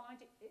 they were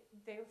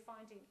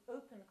finding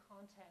open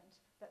content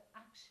that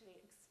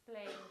actually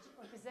explained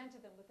or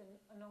presented them with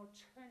an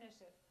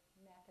alternative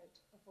method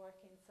of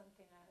working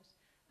something out.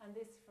 And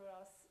this for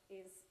us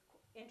is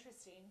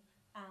interesting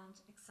and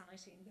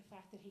exciting, the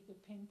fact that he could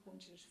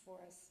pinpoint it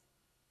for us.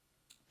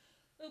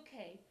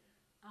 Okay,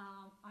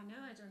 I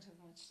know I don't have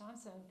much time,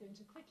 so I'm going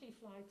to quickly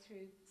fly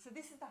through. So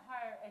this is the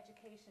higher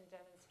education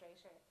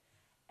demonstrator.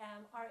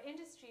 Our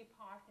industry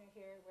partner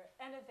here were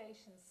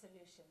Innovation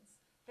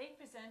Solutions. They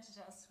presented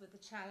us with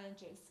the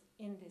challenges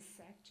in this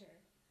sector.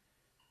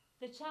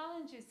 The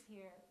challenges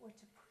here were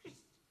to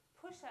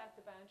push out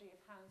the boundary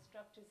of how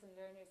instructors and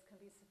learners can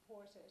be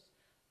supported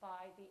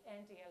by the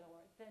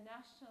NDLR, the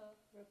National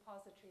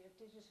Repository of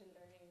Digital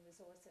Learning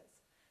Resources.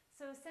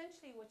 So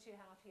essentially what you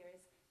have here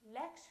is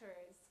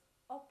lecturers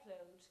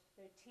upload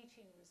their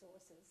teaching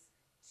resources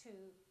to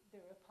the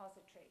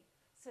repository.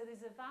 So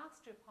there's a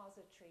vast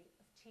repository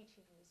of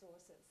teaching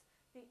resources.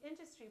 The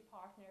industry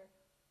partner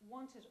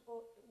wanted it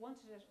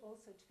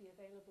also to be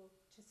available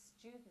to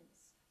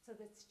students, so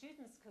that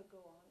students could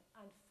go on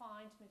and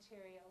find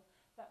material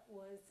that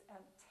was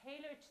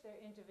tailored to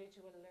their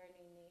individual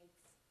learning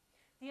needs.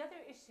 The other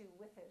issue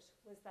with it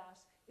was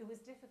that it was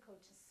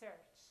difficult to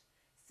search.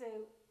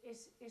 So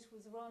it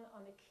was run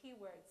on a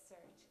keyword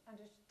search, and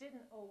it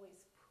didn't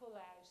always pull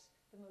out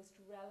the most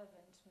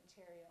relevant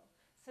material.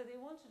 So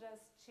they wanted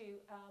us to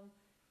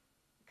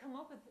come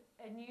up with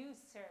a new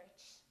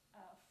search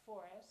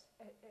for it,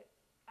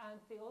 and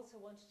they also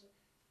wanted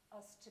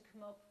us to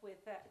come up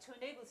with, to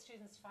enable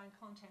students to find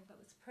content that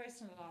was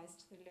personalised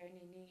to the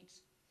learning need.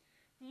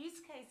 The use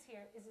case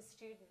here is a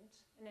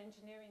student, an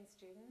engineering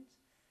student,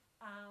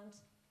 and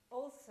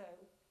also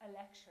a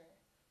lecturer.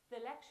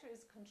 The lecturer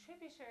is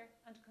contributor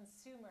and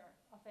consumer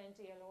of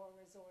NDLR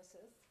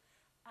resources,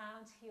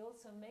 and he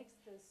also makes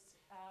those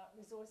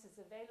resources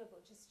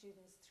available to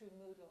students through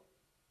Moodle.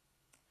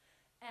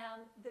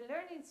 The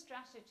learning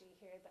strategy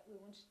here that we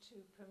wanted to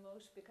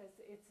promote, because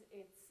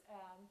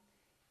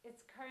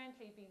it's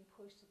currently being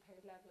pushed at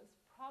third level, is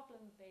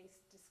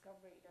problem-based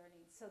discovery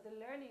learning. So the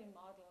learning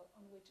model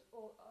on which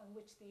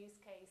the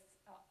use case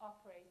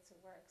operates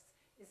or works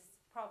is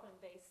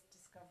problem-based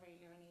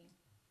discovery learning.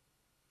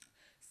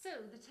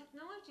 So the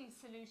technology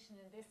solution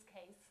in this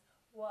case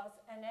was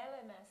an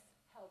LMS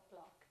help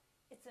block.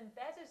 It's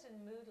embedded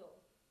in Moodle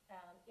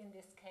in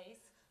this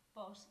case,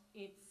 but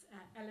it's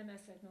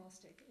LMS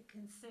agnostic. It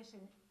can sit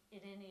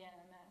in any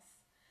LMS.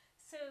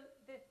 So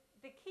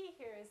the key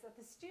here is that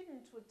the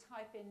student would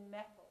type in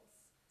metals.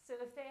 So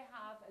if they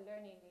have a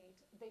learning need,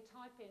 they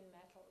type in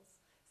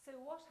metals. So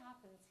what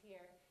happens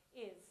here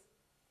is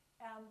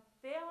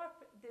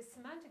the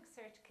semantic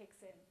search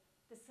kicks in.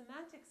 The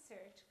semantic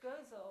search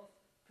goes off,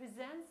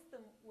 presents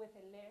them with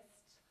a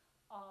list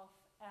of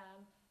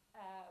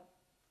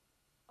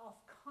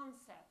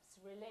concepts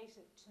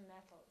related to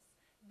metals.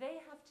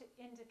 They have to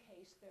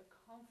indicate their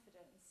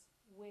confidence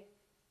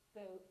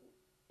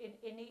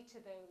in each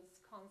of those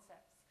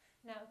concepts.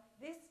 Now,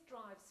 this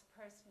drives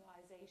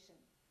personalization.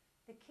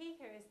 The key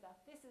here is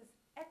that this is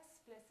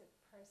explicit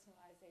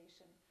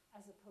personalization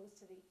as opposed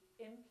to the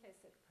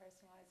implicit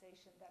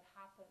personalization that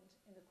happened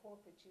in the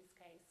corporate use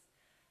case.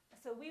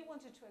 So we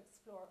wanted to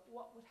explore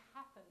what would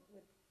happen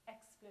with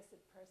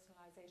explicit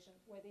personalization,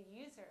 where the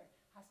user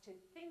has to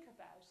think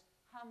about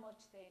how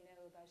much they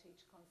know about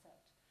each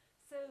concept.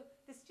 So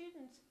the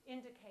student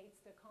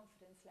indicates their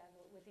confidence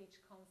level with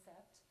each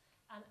concept,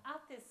 and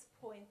at this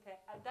point,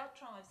 that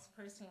drives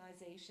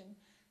personalization.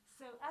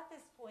 So at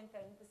this point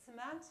then, the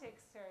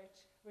semantic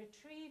search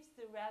retrieves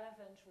the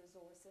relevant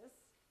resources.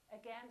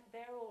 Again,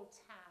 they're all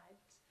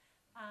tagged.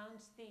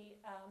 And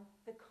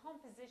the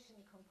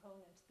composition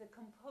component, the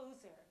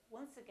composer,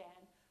 once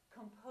again,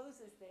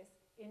 composes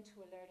this into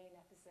a learning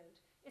episode.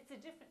 It's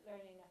a different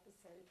learning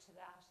episode to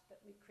that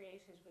we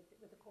created with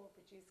the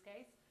corporate use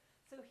case.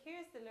 So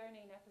here's the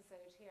learning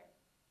episode here.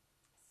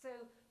 So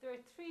there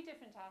are three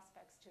different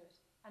aspects to it: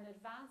 an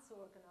advance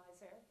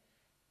organizer,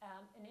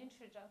 an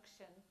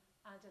introduction,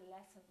 and a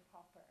lesson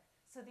proper.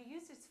 So the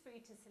user's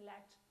free to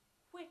select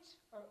which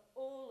or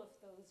all of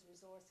those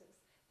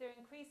resources. They're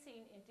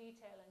increasing in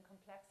detail and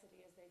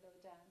complexity as they go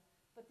down,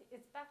 but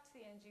it's back to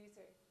the end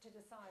user to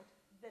decide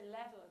the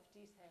level of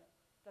detail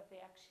that they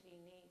actually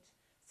need.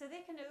 So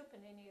they can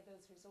open any of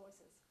those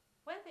resources.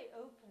 When they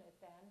open it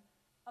then,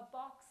 a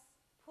box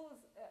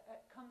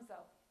comes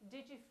up.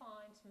 Did you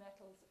find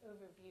metals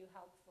overview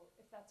helpful,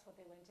 if that's what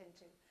they went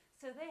into?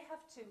 So they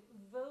have to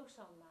vote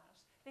on that.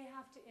 They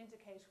have to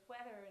indicate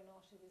whether or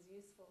not it was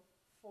useful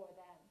for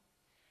them.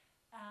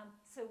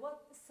 So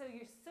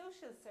your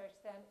social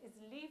search then is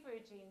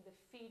leveraging the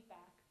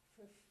feedback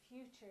for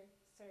future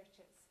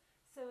searches.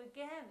 So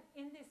again,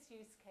 in this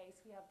use case,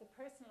 we have the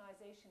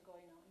personalization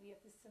going on, we have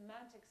the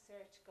semantic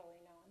search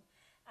going on,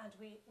 and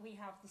we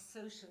have the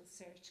social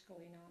search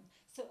going on.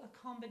 So a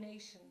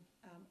combination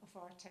of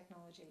our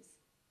technologies.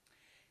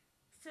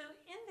 So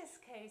in this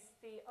case,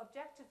 the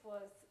objective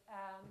was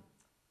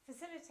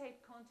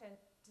facilitate content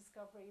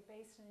discovery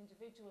based on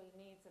individual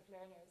needs of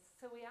learners.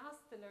 So we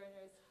asked the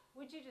learners,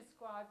 would you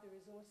describe the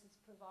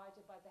resources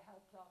provided by the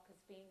help block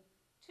as being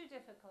too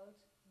difficult,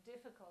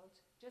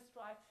 just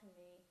right for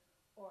me,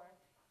 or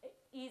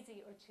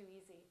easy or too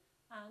easy?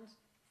 And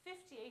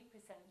 58%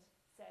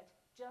 said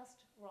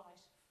just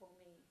right for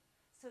me.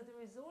 So the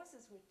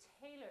resources were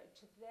tailored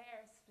to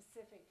their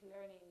specific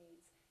learning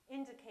needs,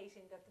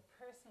 indicating that the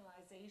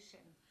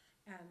personalization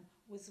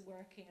was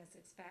working as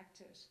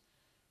expected.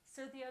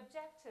 So the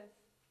objective: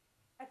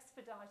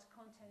 expedite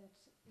content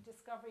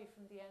discovery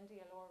from the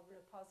NDLR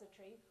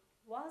repository.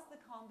 Was the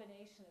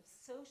combination of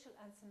social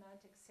and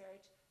semantic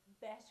search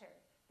better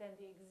than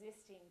the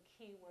existing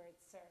keyword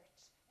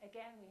search?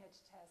 Again, we had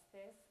to test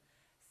this.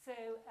 So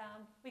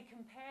we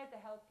compared the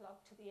help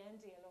block to the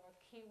NDLR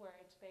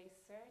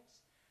keyword-based search.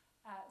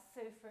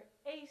 So for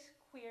 8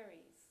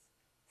 queries,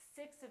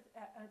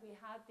 and we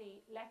had the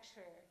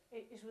lecturer,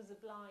 it was a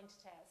blind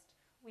test.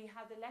 We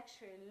had the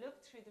lecturer look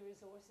through the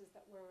resources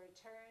that were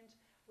returned.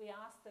 We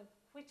asked them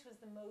which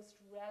was the most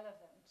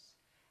relevant,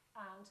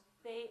 and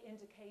they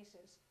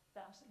indicated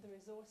that the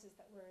resources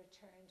that were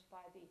returned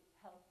by the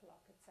help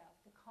block itself,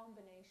 the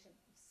combination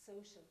of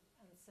social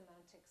and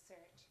semantic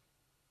search.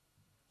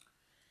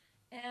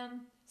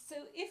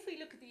 So if we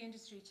look at the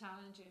industry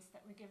challenges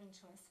that were given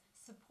to us: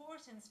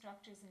 support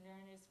instructors and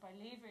learners by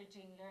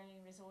leveraging learning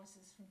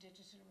resources from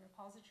digital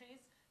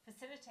repositories,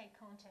 facilitate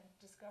content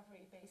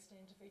discovery based on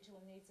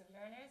individual needs of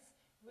learners,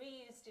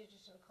 reuse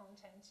digital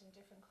content in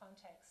different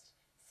contexts.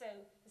 So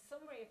the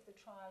summary of the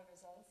trial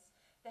results: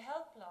 the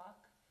help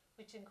block,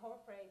 which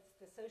incorporates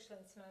the social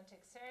and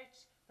semantic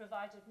search,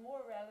 provided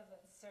more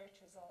relevant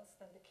search results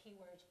than the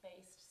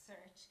keyword-based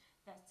search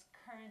that's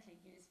currently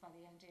used by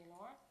the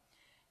NDLR.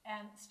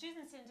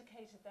 Students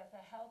indicated that the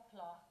help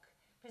block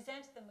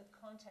presented them with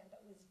content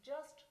that was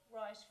just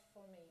right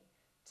for me,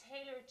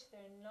 tailored to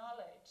their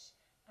knowledge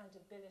and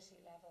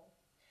ability level.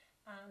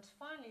 And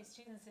finally,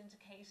 students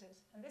indicated,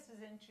 and this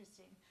was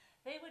interesting,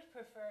 they would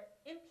prefer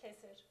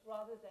implicit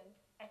rather than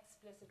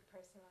explicit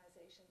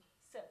personalization.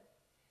 So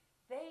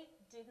they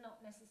did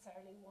not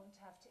necessarily want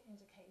to have to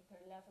indicate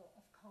their level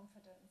of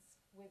confidence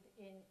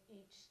within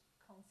each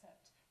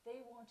concept.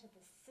 They wanted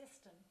the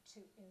system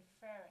to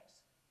infer it.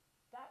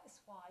 That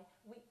is why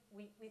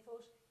we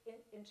thought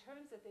in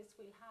terms of this,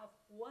 we'll have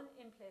one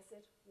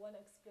implicit, one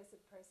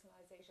explicit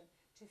personalization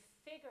to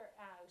figure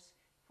out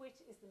which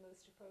is the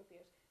most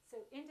appropriate.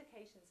 So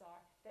indications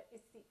are that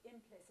it's the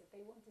implicit.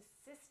 They want the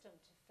system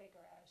to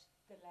figure out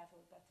the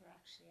level that they're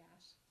actually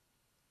at.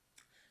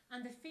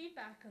 And the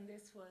feedback on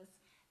this was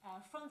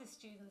from the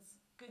students: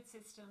 good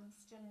system,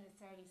 still in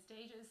its early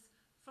stages.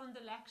 From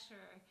the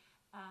lecturer,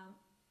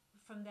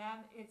 from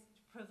them, it's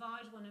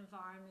provide one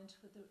environment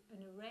with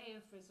an array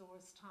of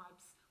resource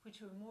types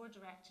which were more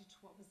directed to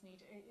what was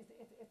needed.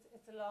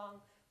 It's a long,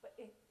 but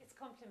it's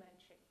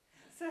complementary.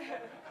 So,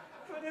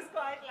 but it's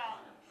quite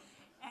long.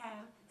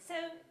 So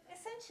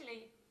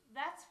essentially,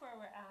 that's where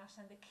we're at,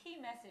 and the key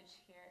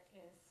message here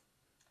is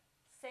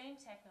same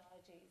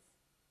technologies,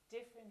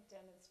 different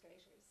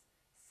demonstrators.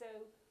 So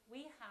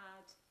we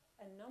had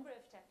a number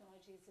of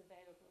technologies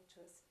available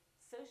to us: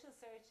 social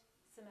search,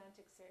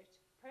 semantic search,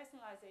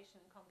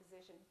 personalization and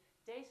composition,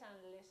 data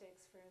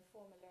analytics for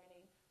informal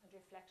learning, and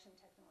reflection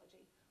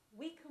technology.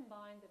 We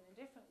combine them in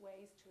different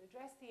ways to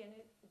address the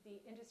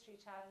industry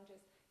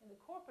challenges in the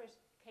corporate,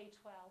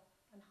 K-12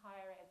 and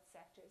higher ed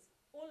sectors.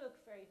 All look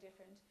very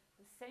different,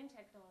 the same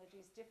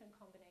technologies, different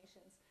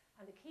combinations.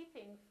 And the key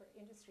thing for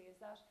industry is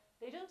that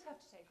they don't have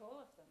to take all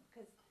of them,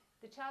 because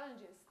the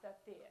challenges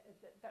that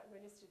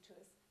were listed to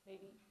us may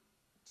be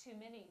too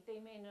many. They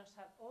may not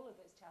have all of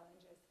those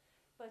challenges,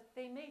 but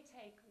they may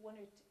take one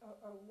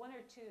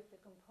or two of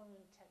the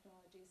component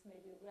technologies may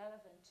be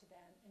relevant to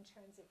them in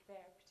terms of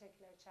their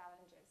particular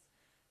challenges.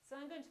 So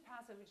I'm going to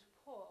pass over to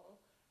Paul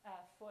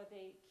for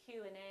the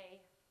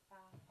Q&A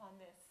on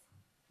this.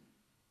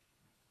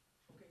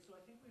 Okay, so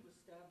I think we've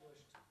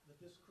established that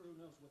this crew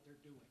knows what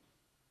they're doing,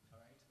 all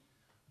right?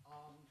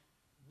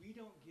 We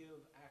don't give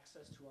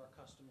access to our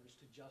customers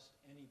to just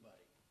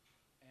anybody.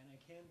 And I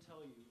can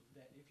tell you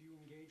that if you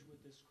engage with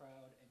this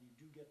crowd and you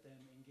do get them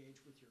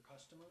engaged with your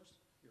customers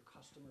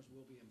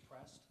will be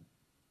impressed.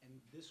 And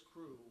this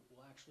crew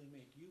will actually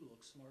make you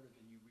look smarter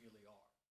than you really are.